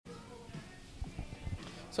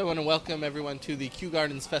So I want to welcome everyone to the Kew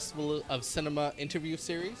Gardens Festival of Cinema interview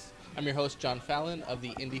series. I'm your host, John Fallon, of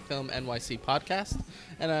the Indie Film NYC podcast,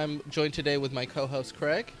 and I'm joined today with my co-host,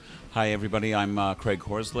 Craig. Hi, everybody. I'm Craig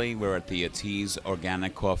Horsley. We're at the Ateaz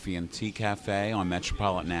Organic Coffee and Tea Cafe on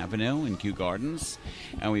Metropolitan Avenue in Kew Gardens,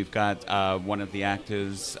 and we've got one of the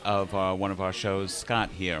actors of one of our shows, Scott,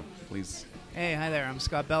 here. Please. Hey, hi there. I'm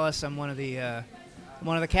Scott Bellis. I'm one of the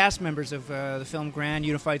cast members of the film Grand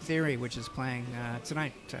Unified Theory, which is playing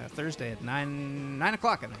tonight, Thursday at 9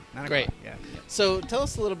 o'clock, I think. 9 Great. o'clock. Yeah. So tell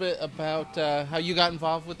us a little bit about how you got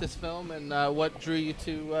involved with this film and what drew you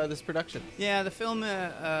to this production. Yeah, the film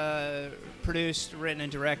produced, written,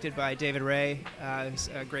 and directed by David Ray. He's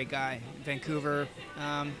a great guy in Vancouver.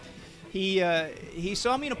 He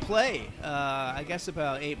saw me in a play, I guess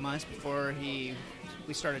about 8 months before we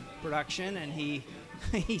started production, and he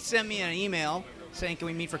sent me an email saying, "Can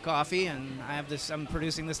we meet for coffee? And I'm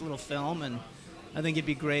producing this little film, and I think you'd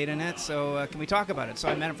be great in it. So can we talk about it?" So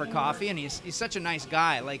I met him for coffee, and he's such a nice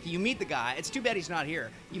guy. Like, you meet the guy. It's too bad he's not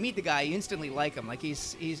here. You meet the guy, you instantly like him. Like,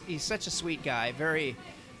 he's such a sweet guy. Very,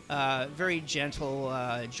 very gentle,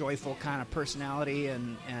 joyful kind of personality,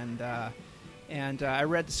 and I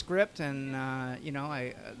read the script, and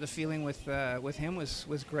the feeling with him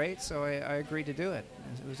was great. So I agreed to do it.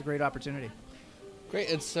 It was a great opportunity. Great.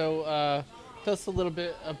 And so tell us a little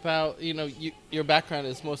bit about, your background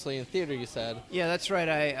is mostly in theater, you said. Yeah, that's right.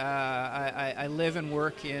 I live and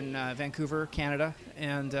work in Vancouver, Canada,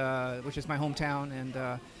 and which is my hometown,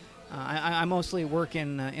 and I mostly work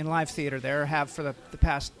in live theater there. Have for the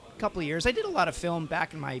past couple of years. I did a lot of film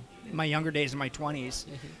back in my younger days, in my 20s.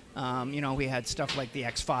 Mm-hmm. We had stuff like The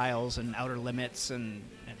X-Files and Outer Limits and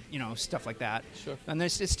stuff like that. Sure. And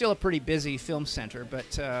it's still a pretty busy film center, but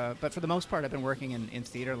for the most part, I've been working in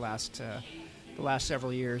theater the last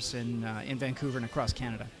several years in Vancouver and across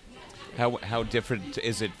Canada. How different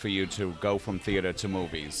is it for you to go from theater to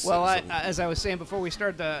movies? Well, as I was saying before we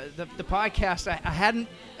started the podcast, I hadn't,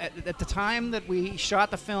 at the time that we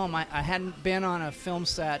shot the film, I hadn't been on a film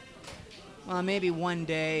set, maybe one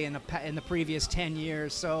day in the previous 10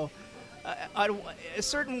 years. So at a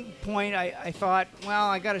certain point, I thought, well,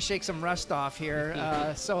 I got to shake some rust off here.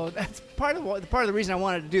 So that's part of the reason I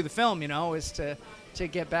wanted to do the film, is to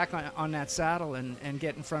get back on that saddle and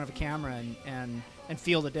get in front of a camera and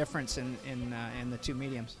feel the difference in the two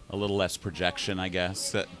mediums. A little less projection, I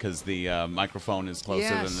guess, because the microphone is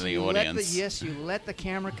closer than the audience. You let the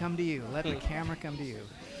camera come to you. Let the camera come to you.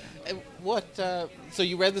 And so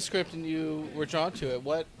you read the script and you were drawn to it.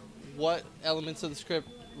 What elements of the script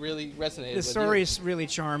really resonated? The story is really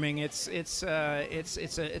charming. It's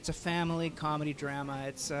a family comedy drama.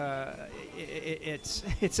 It's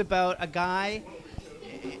about a guy.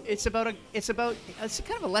 It's kind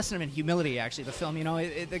of a lesson in humility, actually, the film.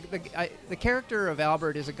 The character of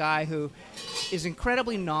Albert is a guy who is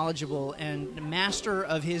incredibly knowledgeable and master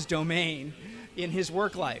of his domain in his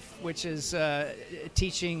work life, which is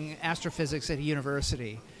teaching astrophysics at a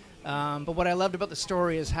university. But what I loved about the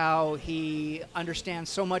story is how he understands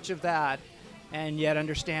so much of that and yet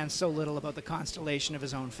understands so little about the constellation of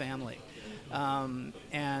his own family. And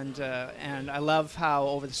I love how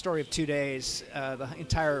over the story of 2 days, the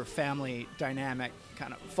entire family dynamic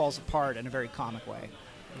kind of falls apart in a very comic way.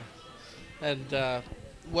 And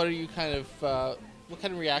what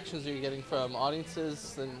kind of reactions are you getting from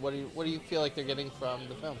audiences, and what do you feel like they're getting from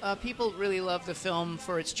the film? People really love the film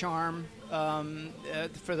for its charm,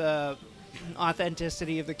 for the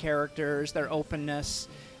authenticity of the characters, their openness.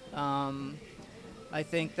 I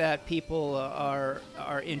think that people are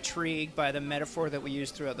intrigued by the metaphor that we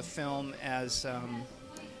use throughout the film as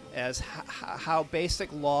how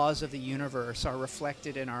basic laws of the universe are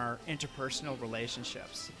reflected in our interpersonal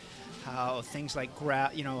relationships. How things like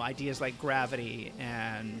ideas like gravity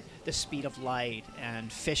and the speed of light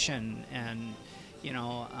and fission and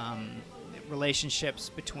relationships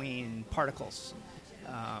between particles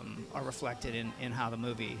are reflected in how the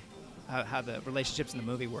movie. How the relationships in the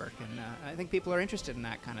movie work, and I think people are interested in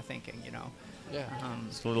that kind of thinking, Yeah.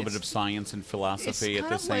 It's a little bit of science and philosophy at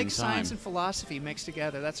the same time. It's kind of like science and philosophy mixed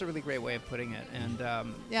together. That's a really great way of putting it, and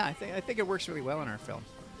I think it works really well in our film.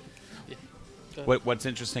 Yeah. What's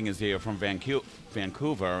interesting is you're from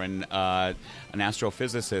Vancouver and an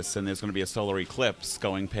astrophysicist, and there's going to be a solar eclipse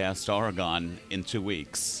going past Oregon in 2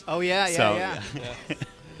 weeks. Oh yeah. Yeah.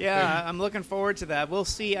 Yeah, I'm looking forward to that. We'll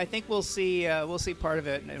see. I think we'll see part of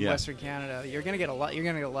it in Western Canada. You're going to get a lot. You're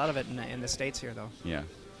going to get a lot of it in the States here, though. Yeah.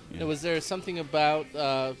 Now, was there something about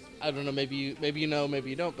I don't know, maybe you know, maybe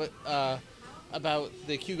you don't, but about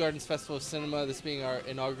the Kew Gardens Festival of Cinema, this being our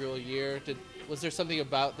inaugural year? Was there something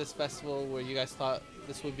about this festival where you guys thought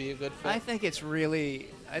this would be a good fit? I think it's really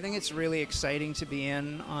exciting to be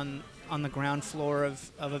in on the ground floor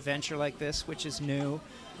of a venture like this, which is new.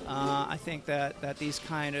 I think that these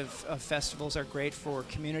kind of festivals are great for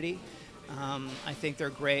community. I think they're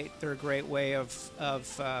great. They're a great way of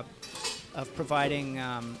providing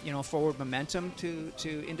forward momentum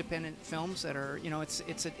to independent films that are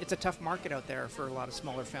it's a tough market out there for a lot of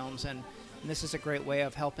smaller films, and this is a great way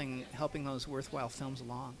of helping those worthwhile films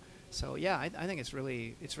along. So yeah, I think it's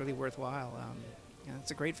really worthwhile.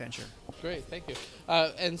 It's a great venture. Great, thank you.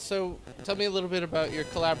 And so, tell me a little bit about your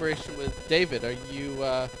collaboration with David. Are you?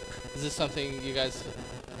 Is this something you guys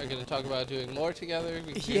are going to talk about doing more together?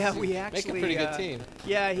 Because yeah, we actually make a pretty good team.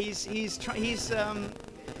 Yeah, he's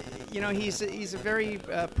a very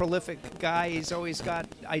prolific guy. He's always got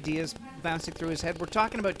ideas bouncing through his head. We're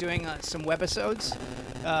talking about doing some webisodes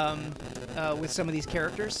with some of these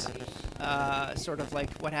characters. Sort of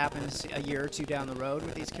like what happens a year or two down the road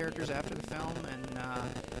with these characters after the film,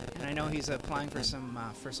 and I know he's applying for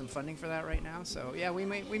some funding for that right now. So yeah, we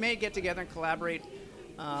may get together and collaborate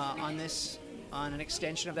on an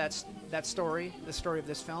extension of that story, the story of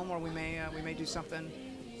this film, or we may do something.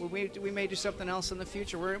 We may do something else in the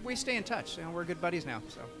future. We stay in touch. We're good buddies now.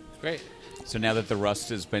 So great. So now that the rust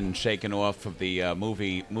has been shaken off of the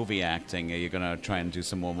movie acting, are you going to try and do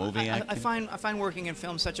some more movie acting? I find working in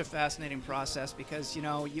film such a fascinating process because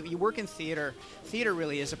you work in theater. Theater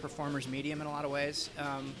really is a performer's medium in a lot of ways,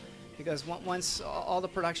 because once all the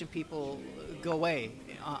production people go away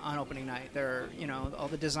on opening night, all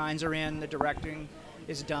the designs are in, the directing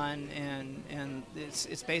is done, and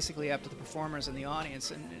it's basically up to the performers and the audience.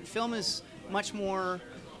 And film is much more.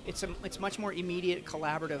 It's much more immediate,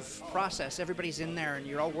 collaborative process. Everybody's in there, and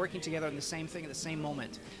you're all working together on the same thing at the same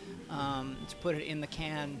moment to put it in the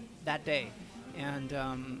can that day.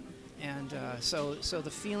 So the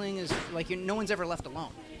feeling is like no one's ever left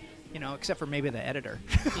alone, except for maybe the editor.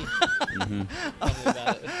 Mm-hmm.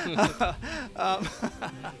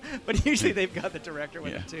 But usually they've got the director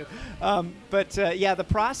with them too. The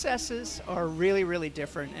processes are really, really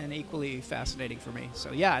different and equally fascinating for me.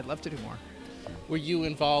 So yeah, I'd love to do more. Were you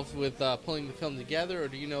involved with pulling the film together, or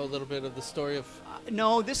do you know a little bit of the story of?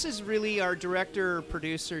 No, this is really our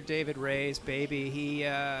director-producer David Ray's baby.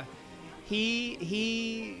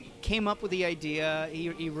 He came up with the idea.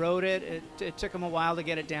 He wrote it. It took him a while to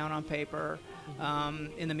get it down on paper.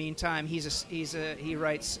 In the meantime, he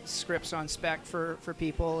writes scripts on spec for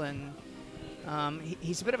people, and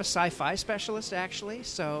he's a bit of a sci-fi specialist actually.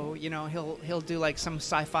 So he'll do like some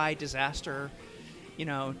sci-fi disaster.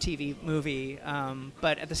 TV movie,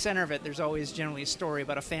 but at the center of it, there's always generally a story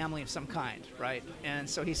about a family of some kind, right? And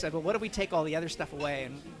so he said, well, what if we take all the other stuff away,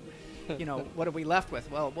 and what are we left with?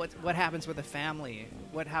 Well, what happens with a family?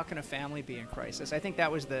 How can a family be in crisis? I think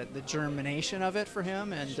that was the germination of it for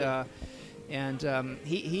him, and sure.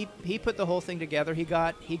 He put the whole thing together. He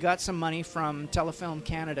got some money from Telefilm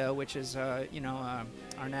Canada, which is our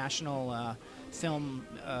national film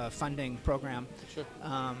funding program. Sure.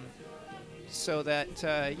 So that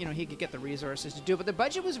he could get the resources to do it. But the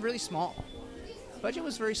budget was really small. The budget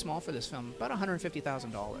was very small for this film, about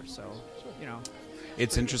 $150,000. So,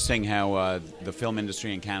 It's interesting how the film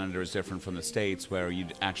industry in Canada is different from the States, where you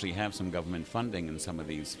actually have some government funding in some of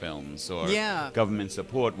these films, or government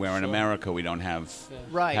support, where in America we don't have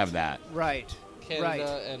have that. Right.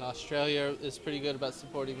 Canada and Australia is pretty good about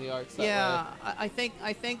supporting the arts that way.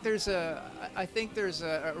 I think there's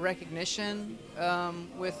a recognition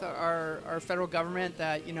with our federal government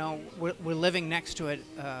that we're living next to a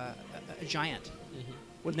giant. Mm-hmm.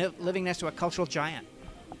 We're living next to a cultural giant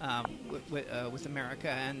with America,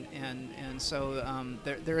 and so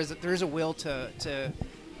there is a will to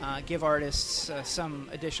give artists some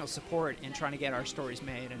additional support in trying to get our stories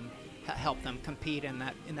made and help them compete in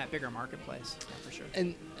that bigger marketplace, for sure.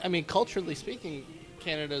 And I mean, culturally speaking,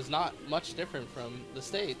 Canada is not much different from the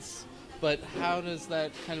States. But how does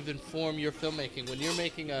that kind of inform your filmmaking when you're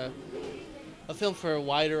making a film for a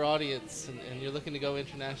wider audience and you're looking to go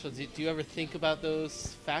international? Do you ever think about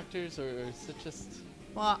those factors, or is it just?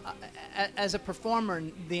 Well, as a performer,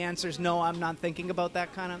 the answer is no. I'm not thinking about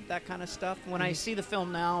that kind of stuff. When I see the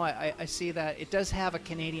film now, I see that it does have a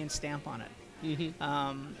Canadian stamp on it.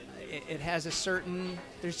 Mm-hmm. It has a certain.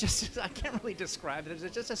 There's just I can't really describe it.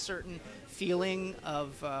 There's just a certain feeling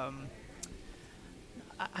of.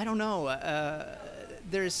 I don't know.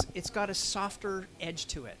 It's got a softer edge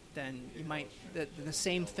to it than you might the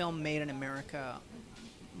same film made in America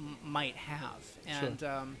might have, and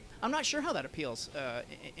Sure. I'm not sure how that appeals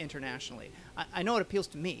internationally. I know it appeals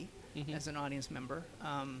to me Mm-hmm. as an audience member,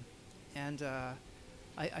 and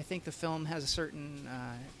I think the film has a certain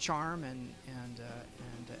charm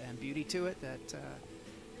and beauty to it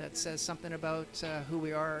that says something about who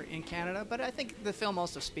we are in Canada. But I think the film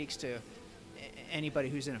also speaks to anybody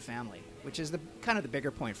who's in a family, which is the kind of the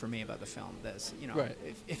bigger point for me about the film. That's, you know, Right.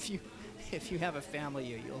 if you have a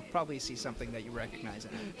family, you'll probably see something that you recognize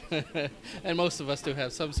in it. And most of us do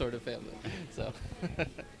have some sort of family. So,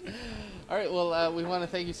 all right. Well, we want to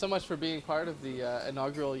thank you so much for being part of the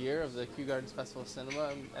inaugural year of the Kew Gardens Festival of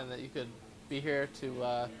Cinema, and that you could be here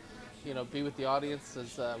to, be with the audience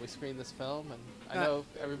as we screen this film. And I know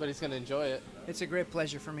everybody's going to enjoy it. It's a great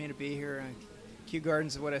pleasure for me to be here. Kew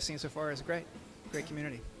Gardens, what I've seen so far, is great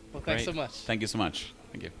community. Well, thanks Great. so much. Thank you so much.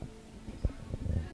 Thank you.